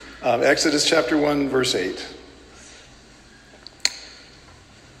Exodus chapter 1, verse 8.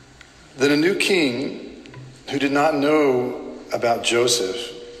 Then a new king who did not know about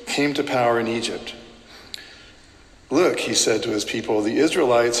Joseph came to power in Egypt. Look, he said to his people, the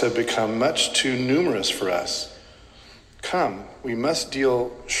Israelites have become much too numerous for us. Come, we must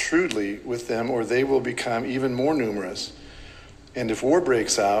deal shrewdly with them, or they will become even more numerous. And if war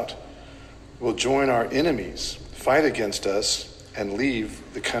breaks out, we'll join our enemies, fight against us, and leave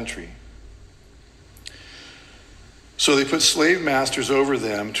the country. So they put slave masters over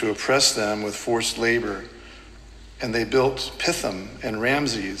them to oppress them with forced labor, and they built Pithom and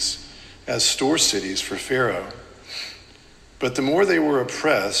Ramses as store cities for Pharaoh. But the more they were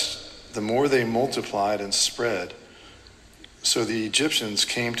oppressed, the more they multiplied and spread. So the Egyptians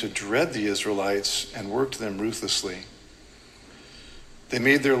came to dread the Israelites and worked them ruthlessly. They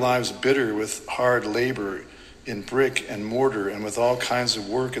made their lives bitter with hard labor in brick and mortar and with all kinds of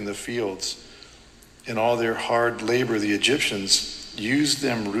work in the fields. In all their hard labor, the Egyptians used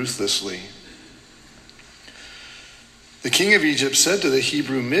them ruthlessly. The king of Egypt said to the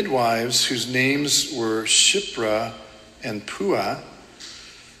Hebrew midwives, whose names were Shiphrah and Puah,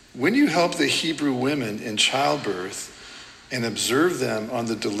 when you help the Hebrew women in childbirth and observe them on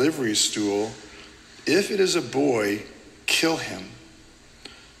the delivery stool, if it is a boy, kill him.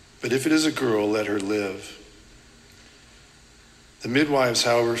 But if it is a girl, let her live. The midwives,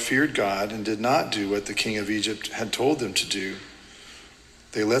 however, feared God and did not do what the king of Egypt had told them to do.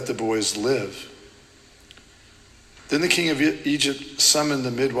 They let the boys live. Then the king of Egypt summoned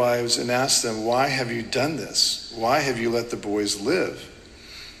the midwives and asked them, why have you done this? Why have you let the boys live?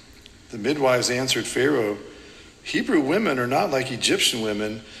 The midwives answered Pharaoh, Hebrew women are not like Egyptian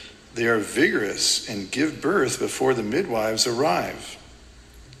women. They are vigorous and give birth before the midwives arrive.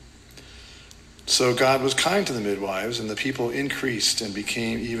 So God was kind to the midwives, and the people increased and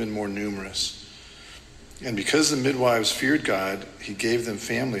became even more numerous. And because the midwives feared God, he gave them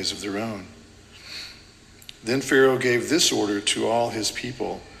families of their own. Then Pharaoh gave this order to all his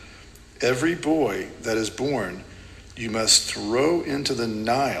people. Every boy that is born you must throw into the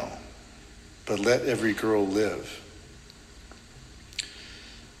Nile, but let every girl live.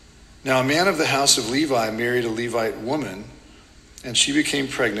 Now a man of the house of Levi married a Levite woman, and she became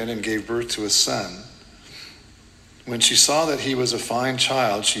pregnant and gave birth to a son. When she saw that he was a fine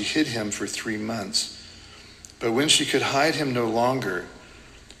child, she hid him for 3 months. But when she could hide him no longer,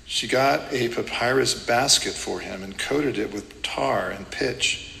 she got a papyrus basket for him and coated it with tar and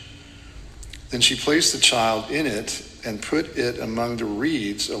pitch. Then she placed the child in it and put it among the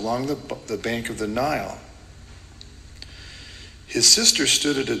reeds along the bank of the Nile. His sister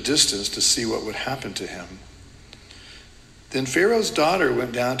stood at a distance to see what would happen to him. Then Pharaoh's daughter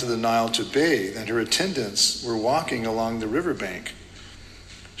went down to the Nile to bathe, and her attendants were walking along the riverbank.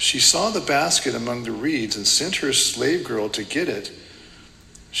 She saw the basket among the reeds and sent her slave girl to get it.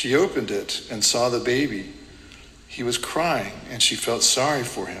 She opened it and saw the baby. He was crying, and she felt sorry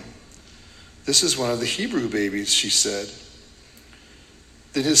for him. This is one of the Hebrew babies, she said.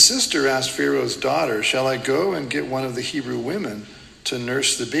 Then his sister asked Pharaoh's daughter, shall I go and get one of the Hebrew women to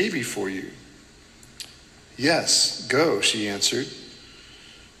nurse the baby for you? Yes, go, she answered.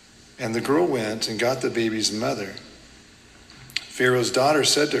 And the girl went and got the baby's mother. Pharaoh's daughter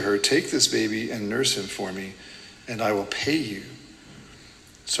said to her, take this baby and nurse him for me, and I will pay you.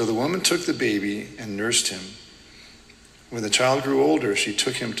 So the woman took the baby and nursed him. When the child grew older, she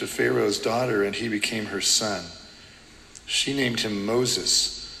took him to Pharaoh's daughter, and he became her son. She named him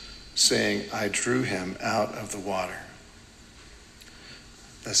Moses, saying, I drew him out of the water.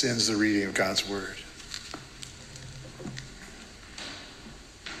 Thus ends the reading of God's word.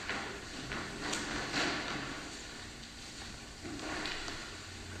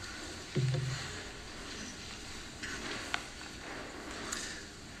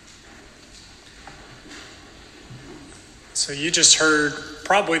 So you just heard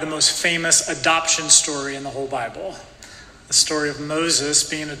probably the most famous adoption story in the whole Bible. The story of Moses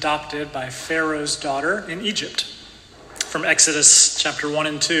being adopted by Pharaoh's daughter in Egypt from Exodus chapter 1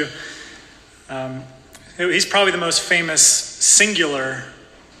 and 2. He's probably the most famous singular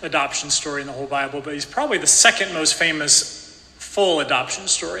adoption story in the whole Bible, but he's probably the second most famous full adoption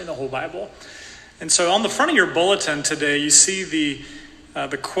story in the whole Bible. And so on the front of your bulletin today, you see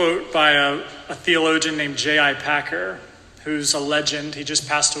the quote by a theologian named J.I. Packer, who's a legend. He just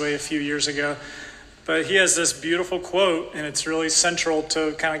passed away a few years ago. But he has this beautiful quote, and it's really central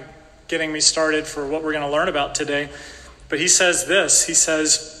to kind of getting me started for what we're going to learn about today. But he says this, he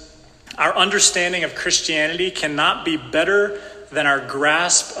says, our understanding of Christianity cannot be better than our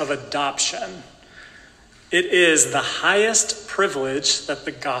grasp of adoption. It is the highest privilege that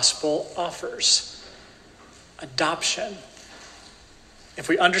the gospel offers. Adoption. If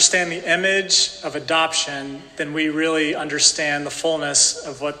we understand the image of adoption, then we really understand the fullness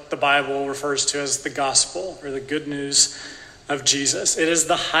of what the Bible refers to as the gospel, or the good news of Jesus. It is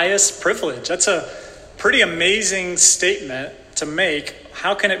the highest privilege. That's a pretty amazing statement to make.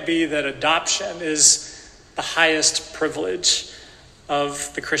 How can it be that adoption is the highest privilege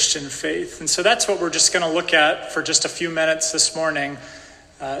of the Christian faith? And so that's what we're just going to look at for just a few minutes this morning,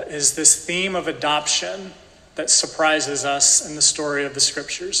 is this theme of adoption that surprises us in the story of the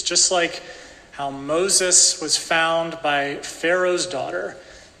scriptures. Just like how Moses was found by Pharaoh's daughter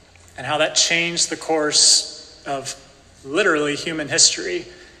and how that changed the course of literally human history,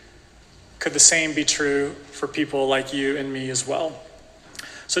 could the same be true for people like you and me as well?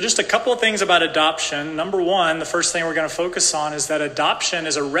 So just a couple of things about adoption. Number one, the first thing we're going to focus on is that adoption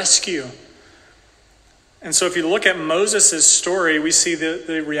is a rescue. And so if you look at Moses' story, we see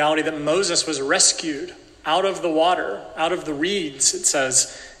the reality that Moses was rescued out of the water, out of the reeds, it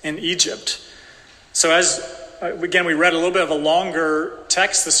says, in Egypt. So again, we read a little bit of a longer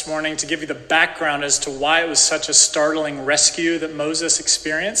text this morning to give you the background as to why it was such a startling rescue that Moses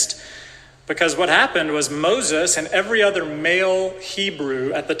experienced. Because what happened was Moses and every other male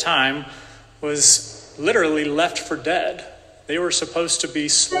Hebrew at the time was literally left for dead. They were supposed to be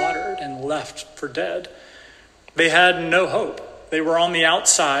slaughtered and left for dead. They had no hope. They were on the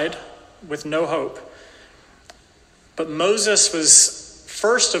outside with no hope. But Moses was,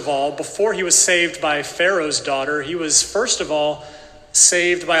 first of all, before he was saved by Pharaoh's daughter, he was first of all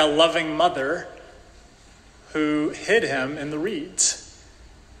saved by a loving mother who hid him in the reeds.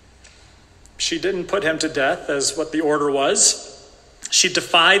 She didn't put him to death, as what the order was. She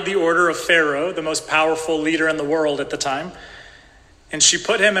defied the order of Pharaoh, the most powerful leader in the world at the time. And she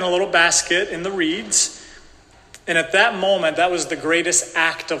put him in a little basket in the reeds. And at that moment, that was the greatest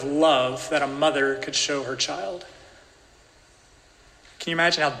act of love that a mother could show her child. Can you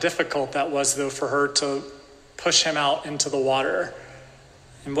imagine how difficult that was, though, for her to push him out into the water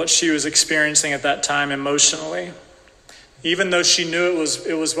and what she was experiencing at that time emotionally? Even though she knew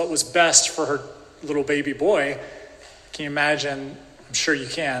it was what was best for her little baby boy, can you imagine, I'm sure you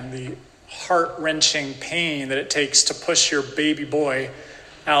can, the heart-wrenching pain that it takes to push your baby boy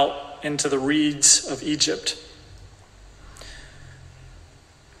out into the reeds of Egypt?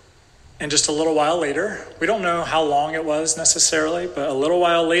 And just a little while later, we don't know how long it was necessarily, but a little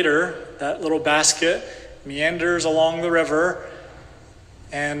while later, that little basket meanders along the river,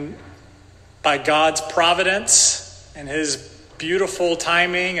 and by God's providence and his beautiful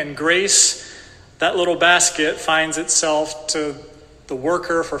timing and grace, that little basket finds itself to the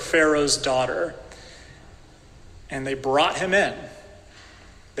worker for Pharaoh's daughter. And they brought him in.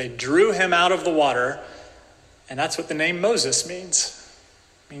 They drew him out of the water, and that's what the name Moses means.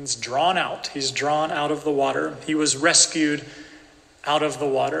 It means drawn out. He's drawn out of the water. He was rescued out of the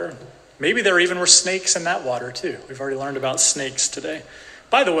water. Maybe there even were snakes in that water too. We've already learned about snakes today.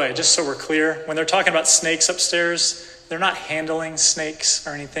 By the way, just so we're clear, when they're talking about snakes upstairs, they're not handling snakes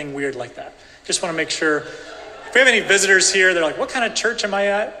or anything weird like that. Just want to make sure. If we have any visitors here, they're like, what kind of church am I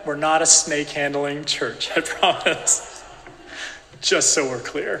at? We're not a snake handling church, I promise. Just so we're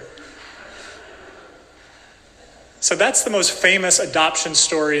clear. So that's the most famous adoption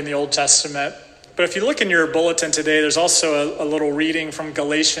story in the Old Testament. But if you look in your bulletin today, there's also a little reading from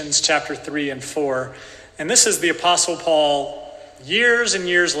Galatians chapter 3 and 4. And this is the Apostle Paul years and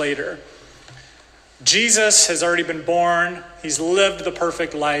years later. Jesus has already been born. He's lived the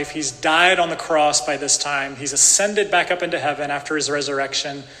perfect life. He's died on the cross by this time. He's ascended back up into heaven after his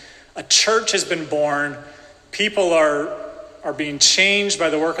resurrection. A church has been born. People are being changed by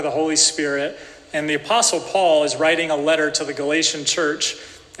the work of the Holy Spirit. And the Apostle Paul is writing a letter to the Galatian church.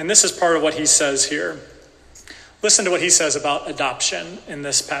 And this is part of what he says here. Listen to what he says about adoption in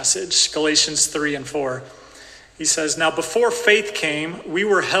this passage, Galatians 3 and 4. He says, now before faith came, we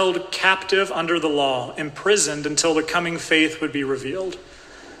were held captive under the law, imprisoned until the coming faith would be revealed.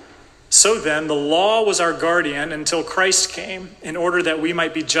 So then, the law was our guardian until Christ came, in order that we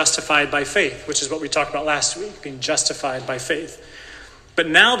might be justified by faith, which is what we talked about last week, being justified by faith. But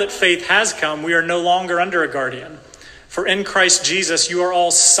now that faith has come, we are no longer under a guardian. For in Christ Jesus, you are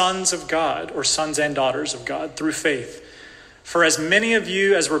all sons of God, or sons and daughters of God, through faith. For as many of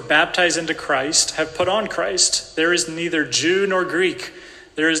you as were baptized into Christ have put on Christ. There is neither Jew nor Greek.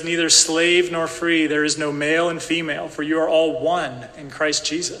 There is neither slave nor free. There is no male and female, for you are all one in Christ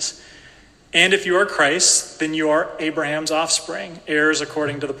Jesus. And if you are Christ, then you are Abraham's offspring, heirs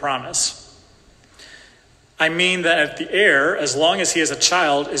according to the promise. I mean that the heir, as long as he is a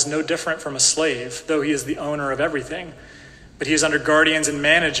child, is no different from a slave, though he is the owner of everything. But he is under guardians and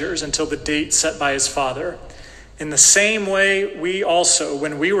managers until the date set by his father. In the same way, we also,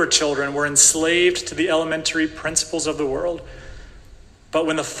 when we were children, were enslaved to the elementary principles of the world. But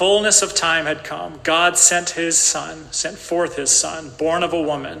when the fullness of time had come, God sent forth his son, born of a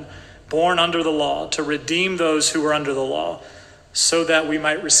woman, born under the law, to redeem those who were under the law, so that we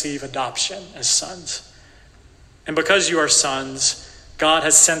might receive adoption as sons. And because you are sons, God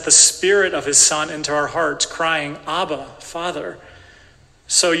has sent the Spirit of his Son into our hearts, crying, Abba, Father.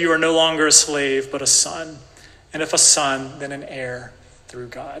 So you are no longer a slave, but a son. And if a son, then an heir through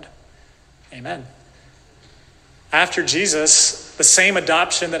God. Amen. After Jesus, the same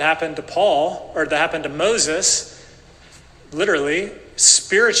adoption that happened to Paul, or that happened to Moses, literally,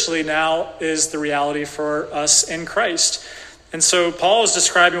 spiritually now is the reality for us in Christ. And so Paul is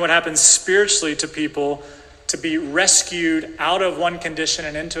describing what happens spiritually to people to be rescued out of one condition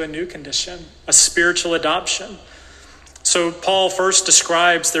and into a new condition, a spiritual adoption. So Paul first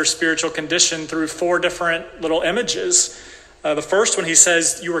describes their spiritual condition through 4 different little images. The first one, he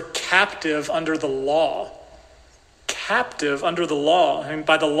says, you were captive under the law. Captive under the law. And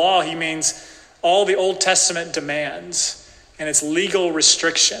by the law, he means all the Old Testament demands and its legal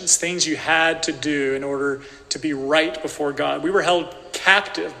restrictions, things you had to do in order to be right before God. We were held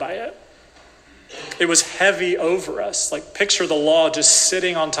captive by it. It was heavy over us. Like, picture the law just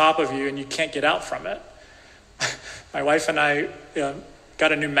sitting on top of you and you can't get out from it. My wife and I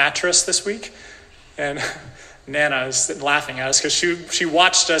got a new mattress this week, and Nana is laughing at us because she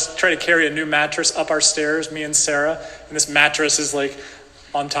watched us try to carry a new mattress up our stairs, me and Sarah, and this mattress is like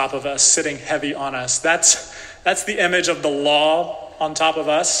on top of us, sitting heavy on us. That's the image of the law on top of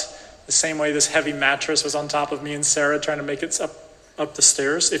us, the same way this heavy mattress was on top of me and Sarah trying to make it up the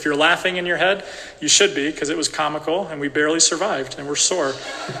stairs. If you're laughing in your head, you should be, because it was comical and we barely survived and we're sore.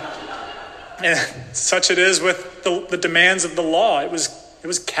 And such it is with the demands of the law.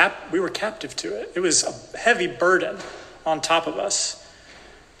 We were captive to it. It was a heavy burden on top of us.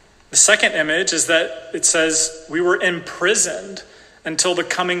 The second image is that it says we were imprisoned until the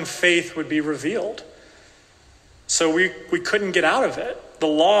coming faith would be revealed. So we couldn't get out of it. The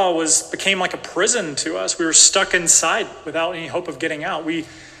law became like a prison to us. We were stuck inside without any hope of getting out. The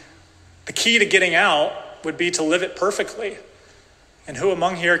key to getting out would be to live it perfectly. And who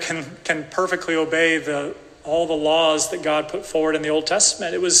among here can perfectly obey all the laws that God put forward in the Old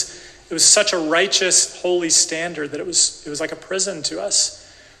Testament? It was such a righteous, holy standard that it was like a prison to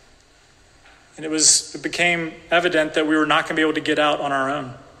us. And it became evident that we were not going to be able to get out on our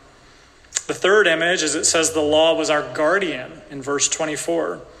own. The third image is it says the law was our guardian in verse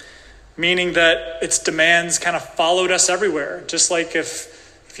 24, meaning that its demands kind of followed us everywhere. Just like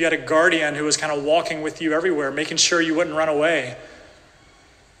if you had a guardian who was kind of walking with you everywhere, making sure you wouldn't run away.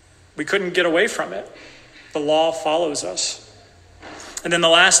 We couldn't get away from it. The law follows us. And then the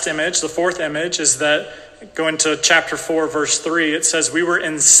last image, the fourth image, is that going to chapter 4, verse 3, it says we were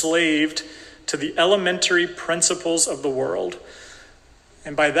enslaved to the elementary principles of the world.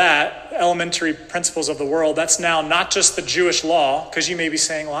 And by that, elementary principles of the world, that's now not just the Jewish law, because you may be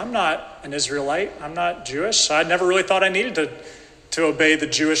saying, well, I'm not an Israelite, I'm not Jewish, so I never really thought I needed to obey the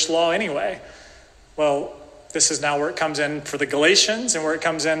Jewish law anyway. Well, this is now where it comes in for the Galatians and where it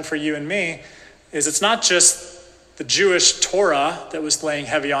comes in for you and me, is it's not just the Jewish Torah that was laying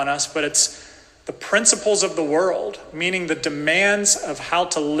heavy on us, but it's the principles of the world, meaning the demands of how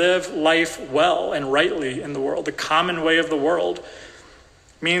to live life well and rightly in the world, the common way of the world.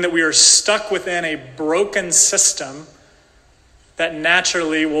 Meaning that we are stuck within a broken system that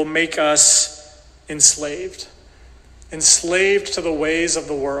naturally will make us enslaved to the ways of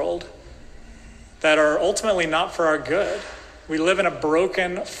the world that are ultimately not for our good. We live in a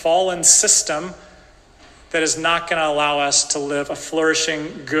broken, fallen system that is not going to allow us to live a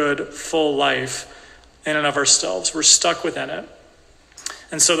flourishing, good, full life in and of ourselves. We're stuck within it.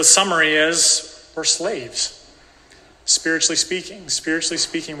 And so the summary is we're slaves. Spiritually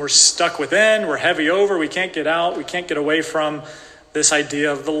speaking, we're stuck within, we're heavy over, we can't get out, we can't get away from this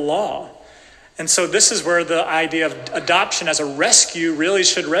idea of the law. And so this is where the idea of adoption as a rescue really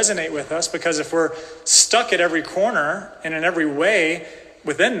should resonate with us, because if we're stuck at every corner and in every way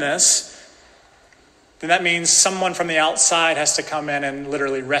within this, then that means someone from the outside has to come in and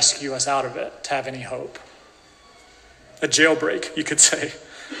literally rescue us out of it to have any hope. A jailbreak, you could say.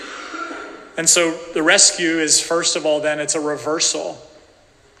 And so the rescue is, first of all, then it's a reversal.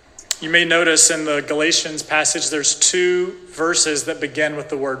 You may notice in the Galatians passage, there's 2 verses that begin with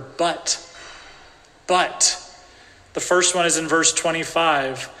the word but. But. The first one is in verse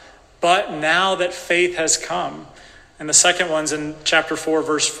 25. but now that faith has come. And the second one's in chapter 4,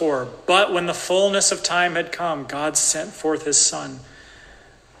 verse 4. But when the fullness of time had come, God sent forth his Son.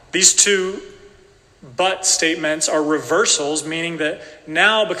 These two but statements are reversals, meaning that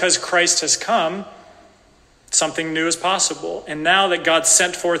now because Christ has come, something new is possible. And now that God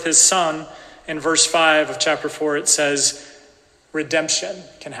sent forth his Son, in verse 5 of chapter 4, it says redemption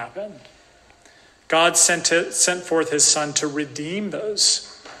can happen. God sent forth his Son to redeem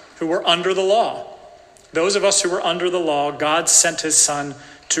those who were under the law. Those of us who were under the law, God sent his Son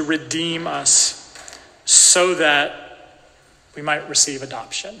to redeem us so that we might receive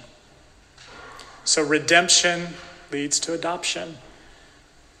adoption. So redemption leads to adoption.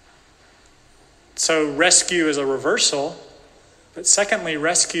 So rescue is a reversal, but secondly,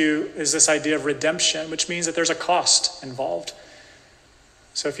 rescue is this idea of redemption, which means that there's a cost involved.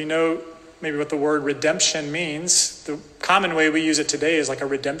 So if you know maybe what the word redemption means, the common way we use it today is like a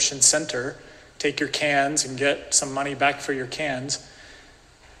redemption center. Take your cans and get some money back for your cans.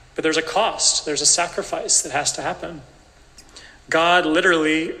 But there's a cost. There's a sacrifice that has to happen. God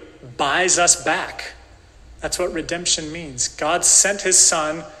literally buys us back. That's what redemption means. God sent his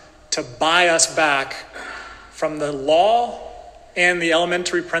Son to buy us back from the law and the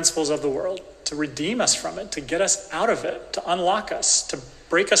elementary principles of the world, to redeem us from it, to get us out of it, to unlock us, to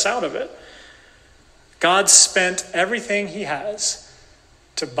break us out of it. God spent everything he has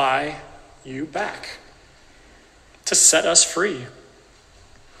to buy you back, to set us free.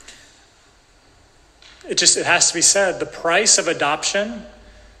 It has to be said, the price of adoption.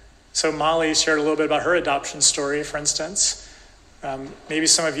 So Molly shared a little bit about her adoption story, for instance. Maybe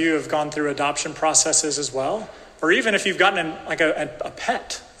some of you have gone through adoption processes as well. Or even if you've gotten a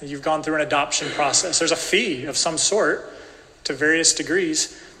pet, you've gone through an adoption process. There's a fee of some sort to various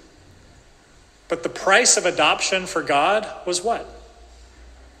degrees. But the price of adoption for God was what?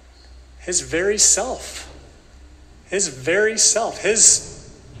 His very self. His very self. His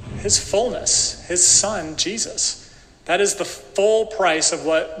fullness. His Son, Jesus. That is the full price of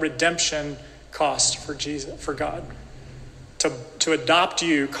what redemption cost for God. To adopt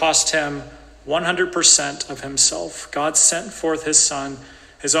you cost him 100% of himself. God sent forth his Son,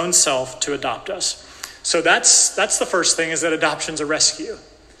 his own self, to adopt us. So that's the first thing, is that adoption's a rescue.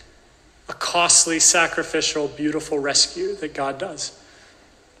 A costly, sacrificial, beautiful rescue that God does.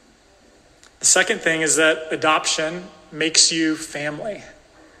 The second thing is that adoption makes you family.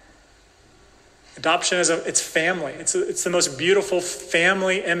 Adoption it's family. It's the most beautiful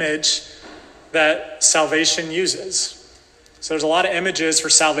family image that salvation uses. So there's a lot of images for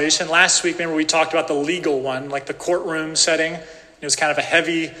salvation. Last week, remember we talked about the legal one, like the courtroom setting. It was kind of a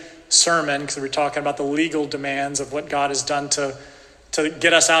heavy sermon because we were talking about the legal demands of what God has done to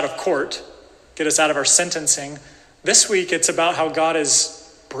get us out of court, get us out of our sentencing. This week, it's about how God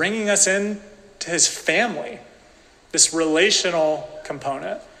is bringing us in to his family, this relational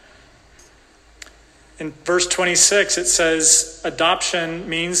component. In verse 26, it says, adoption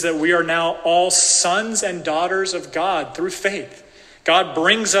means that we are now all sons and daughters of God through faith. God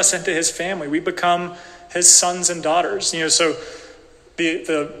brings us into his family. We become his sons and daughters. So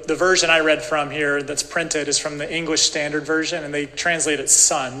the version I read from here that's printed is from the English Standard Version, and they translate it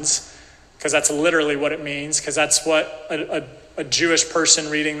sons, because that's literally what it means, because that's what a Jewish person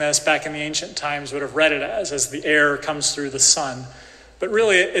reading this back in the ancient times would have read it as the heir comes through the son. But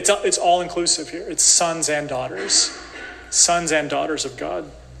really, it's all inclusive here. It's sons and daughters of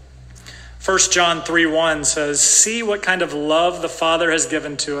God. 1 John 3:1 says, see what kind of love the Father has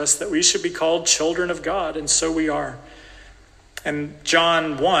given to us, that we should be called children of God, and so we are. And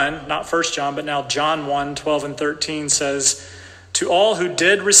John 1, not 1 John, but now John 1:12 and 13 says, to all who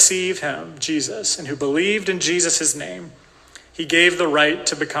did receive him, Jesus, and who believed in Jesus' name, he gave the right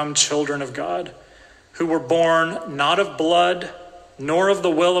to become children of God, who were born not of blood, nor of the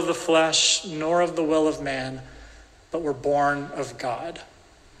will of the flesh, nor of the will of man, but were born of God.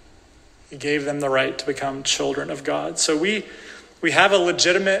 He gave them the right to become children of God. So we have a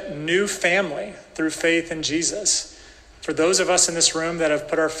legitimate new family through faith in Jesus. For those of us in this room that have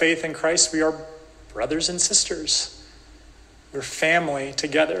put our faith in Christ, we are brothers and sisters. We're family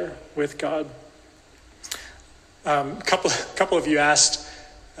together with God. A couple of you asked,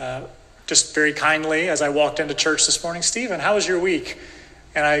 just very kindly as I walked into church this morning, Stephen, how was your week?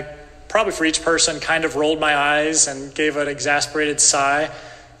 And I probably for each person kind of rolled my eyes and gave an exasperated sigh,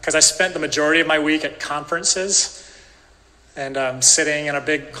 because I spent the majority of my week at conferences and sitting in a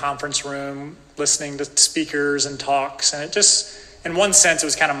big conference room, listening to speakers and talks. And it just, in one sense, it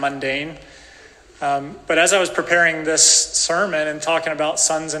was kind of mundane. But as I was preparing this sermon and talking about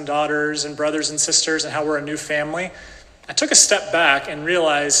sons and daughters and brothers and sisters and how we're a new family, I took a step back and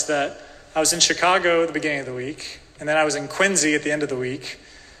realized that I was in Chicago at the beginning of the week, and then I was in Quincy at the end of the week.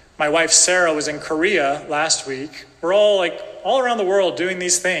 My wife, Sarah, was in Korea last week. We're all around the world doing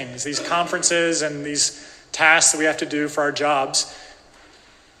these things, these conferences and these tasks that we have to do for our jobs.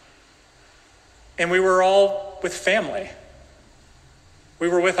 And we were all with family. We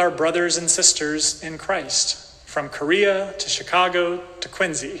were with our brothers and sisters in Christ, from Korea to Chicago to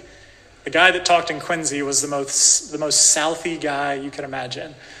Quincy. The guy that talked in Quincy was the most Southie guy you could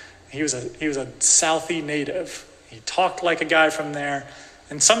imagine. He was a Southie native. He talked like a guy from there.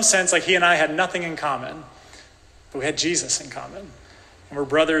 In some sense, like he and I had nothing in common, but we had Jesus in common. And we're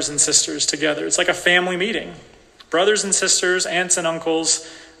brothers and sisters together. It's like a family meeting. Brothers and sisters, aunts and uncles,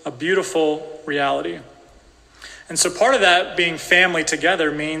 a beautiful reality. And so part of that being family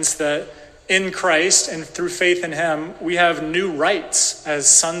together means that in Christ and through faith in him, we have new rights as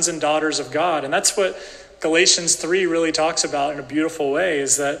sons and daughters of God. And that's what Galatians 3 really talks about in a beautiful way,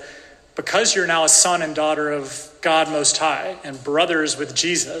 is that because you're now a son and daughter of God Most High and brothers with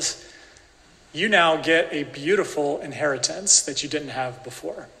Jesus, you now get a beautiful inheritance that you didn't have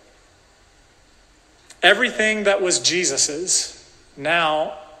before. Everything that was Jesus's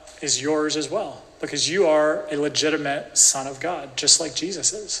now is yours as well, because you are a legitimate son of God, just like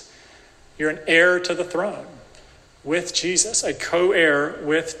Jesus is. You're an heir to the throne with Jesus, a co-heir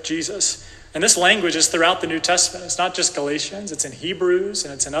with Jesus. And this language is throughout the New Testament. It's not just Galatians, it's in Hebrews,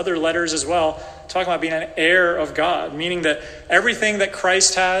 and it's in other letters as well, talking about being an heir of God, meaning that everything that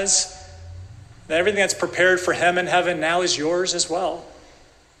Christ has, that everything that's prepared for him in heaven now is yours as well.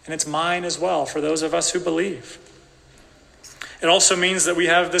 And it's mine as well for those of us who believe. It also means that we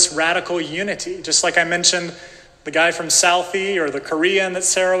have this radical unity, just like I mentioned the guy from Southie or the Korean that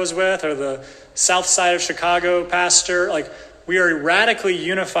Sarah was with or the south side of Chicago pastor. Like, we are radically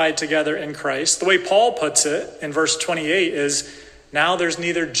unified together in Christ. The way Paul puts it in verse 28 is, now there's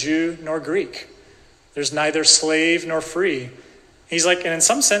neither Jew nor Greek. There's neither slave nor free. He's like, and in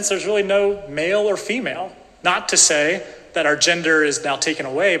some sense, there's really no male or female. Not to say that our gender is now taken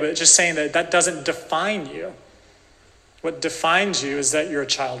away, but just saying that that doesn't define you. What defines you is that you're a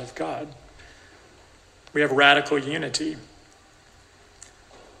child of God. We have radical unity.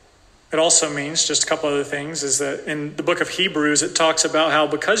 It also means, just a couple other things, is that in the book of Hebrews, it talks about how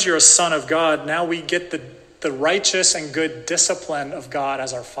because you're a son of God, now we get the righteous and good discipline of God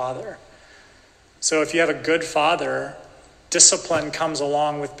as our father. So if you have a good father, discipline comes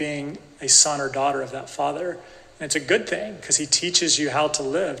along with being a son or daughter of that father. And it's a good thing because he teaches you how to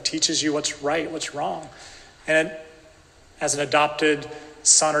live, teaches you what's right, what's wrong. And as an adopted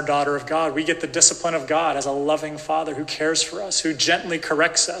son or daughter of God, we get the discipline of God as a loving father who cares for us, who gently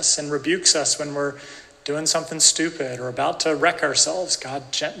corrects us and rebukes us when we're doing something stupid or about to wreck ourselves.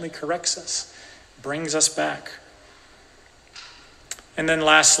 God gently corrects us, brings us back. And then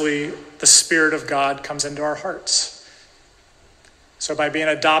lastly, the Spirit of God comes into our hearts. So by being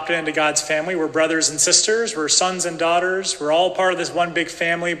adopted into God's family, we're brothers and sisters, we're sons and daughters, we're all part of this one big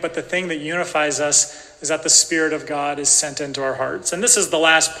family, but the thing that unifies us is that the Spirit of God is sent into our hearts. And this is the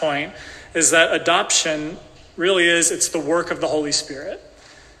last point, is that adoption really is, it's the work of the Holy Spirit.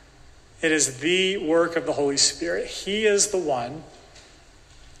 It is the work of the Holy Spirit. He is the one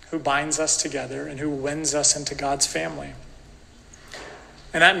who binds us together and who wins us into God's family.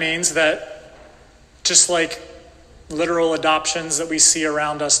 And that means that just like literal adoptions that we see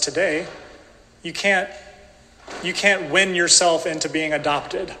around us today, you can't win yourself into being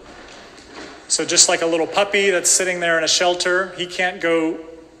adopted. So just like a little puppy that's sitting there in a shelter, he can't go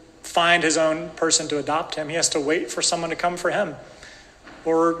find his own person to adopt him. He has to wait for someone to come for him.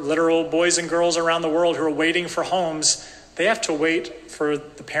 Or literal boys and girls around the world who are waiting for homes, they have to wait for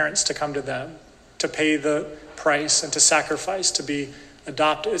the parents to come to them, to pay the price and to sacrifice to be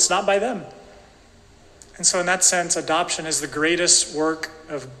adopted. It's not by them. And so in that sense, adoption is the greatest work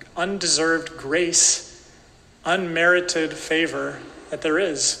of undeserved grace, unmerited favor that there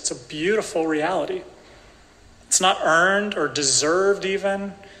is. It's a beautiful reality. It's not earned or deserved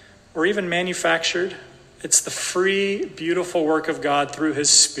even, or even manufactured. It's the free, beautiful work of God through his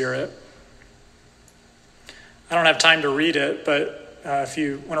Spirit. I don't have time to read it, but if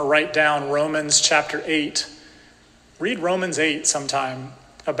you want to write down Romans chapter 8, read Romans 8 sometime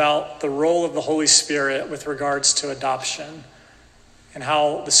about the role of the Holy Spirit with regards to adoption and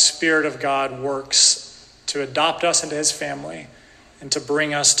how the Spirit of God works to adopt us into his family and to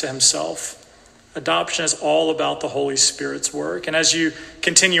bring us to himself. Adoption is all about the Holy Spirit's work. And as you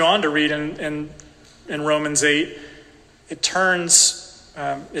continue on to read in Romans 8, it turns,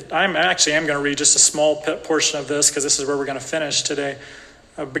 I am going to read just a small portion of this because this is where we're going to finish today.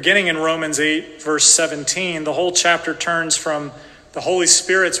 Beginning in Romans 8, verse 17, the whole chapter turns from the Holy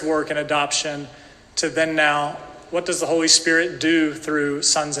Spirit's work in adoption to then now, what does the Holy Spirit do through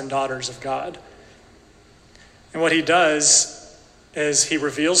sons and daughters of God? And what he does is he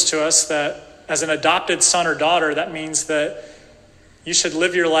reveals to us that as an adopted son or daughter, that means that you should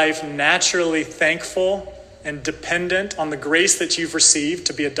live your life naturally thankful and dependent on the grace that you've received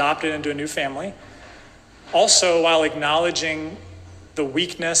to be adopted into a new family. Also, while acknowledging the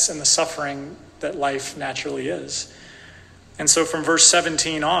weakness and the suffering that life naturally is. And so from verse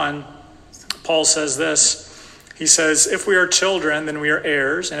 17 on, Paul says this. He says, if we are children, then we are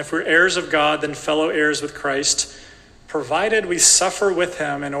heirs. And if we're heirs of God, then fellow heirs with Christ, provided we suffer with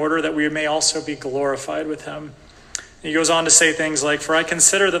him in order that we may also be glorified with him. He goes on to say things like, for I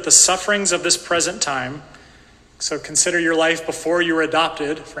consider that the sufferings of this present time, so consider your life before you were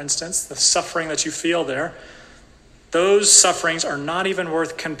adopted, for instance, the suffering that you feel there, those sufferings are not even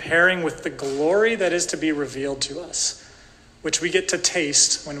worth comparing with the glory that is to be revealed to us, which we get to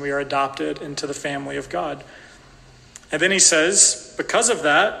taste when we are adopted into the family of God. And then he says, because of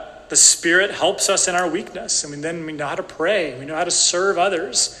that, the Spirit helps us in our weakness. And then we know how to pray. We know how to serve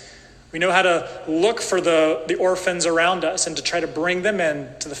others. We know how to look for the orphans around us and to try to bring them in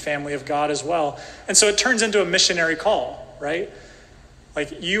to the family of God as well. And so it turns into a missionary call, right?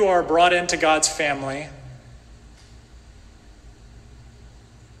 Like you are brought into God's family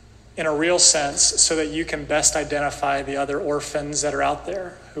in a real sense so that you can best identify the other orphans that are out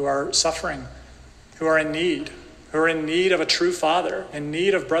there who are suffering, who are in need of a true father, in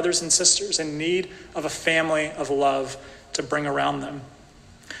need of brothers and sisters, in need of a family of love to bring around them.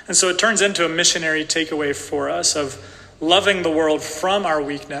 And so it turns into a missionary takeaway for us of loving the world from our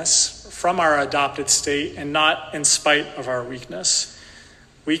weakness, from our adopted state, and not in spite of our weakness.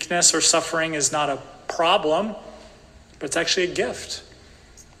 Weakness or suffering is not a problem, but it's actually a gift.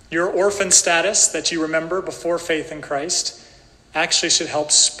 Your orphan status that you remember before faith in Christ actually should help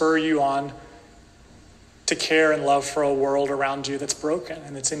spur you on to care and love for a world around you that's broken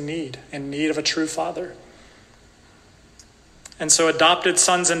and that's in need of a true father. And so adopted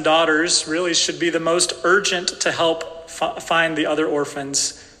sons and daughters really should be the most urgent to help find the other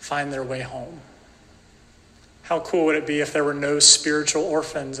orphans find their way home. How cool would it be if there were no spiritual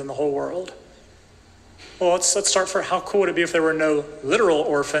orphans in the whole world? Well, let's start for how cool would it be if there were no literal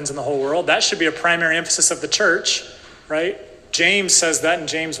orphans in the whole world? That should be a primary emphasis of the church, right? James says that in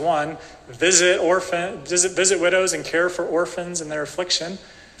James 1, visit widows and care for orphans in their affliction.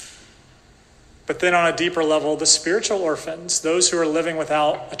 But then on a deeper level, the spiritual orphans, those who are living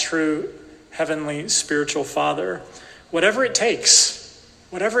without a true heavenly spiritual father, whatever it takes,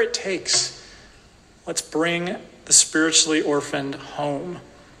 let's bring the spiritually orphaned home.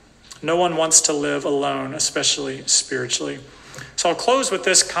 No one wants to live alone, especially spiritually. So I'll close with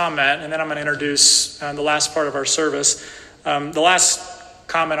this comment, and then I'm going to introduce the last part of our service. The last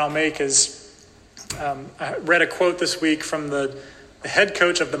comment I'll make is I read a quote this week from the head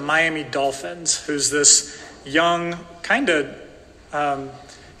coach of the Miami Dolphins, who's this young,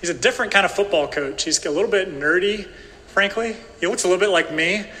 he's a different kind of football coach. He's a little bit nerdy, frankly. He looks a little bit like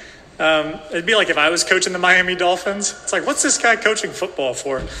me. It'd be like if I was coaching the Miami Dolphins. It's like, what's this guy coaching football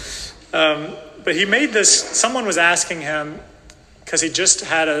for? But he made this, someone was asking him, because he just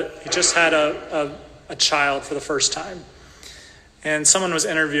had a child for the first time. And someone was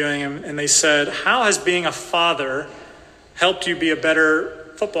interviewing him, and they said, how has being a father helped you be a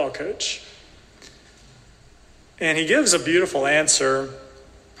better football coach? And he gives a beautiful answer.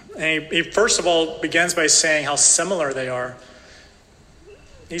 And he first of all begins by saying how similar they are.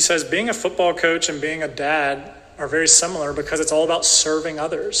 He says, being a football coach and being a dad are very similar because it's all about serving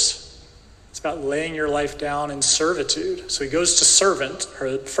others. It's about laying your life down in servitude. So he goes to servant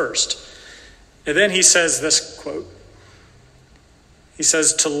first. And then he says this quote. He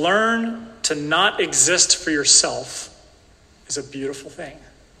says, to learn to not exist for yourself is a beautiful thing.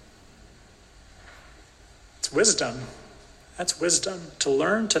 It's wisdom. That's wisdom. To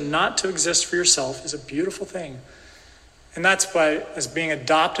learn to not to exist for yourself is a beautiful thing. And that's why, as being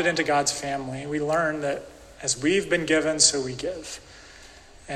adopted into God's family, we learn that as we've been given, so we give.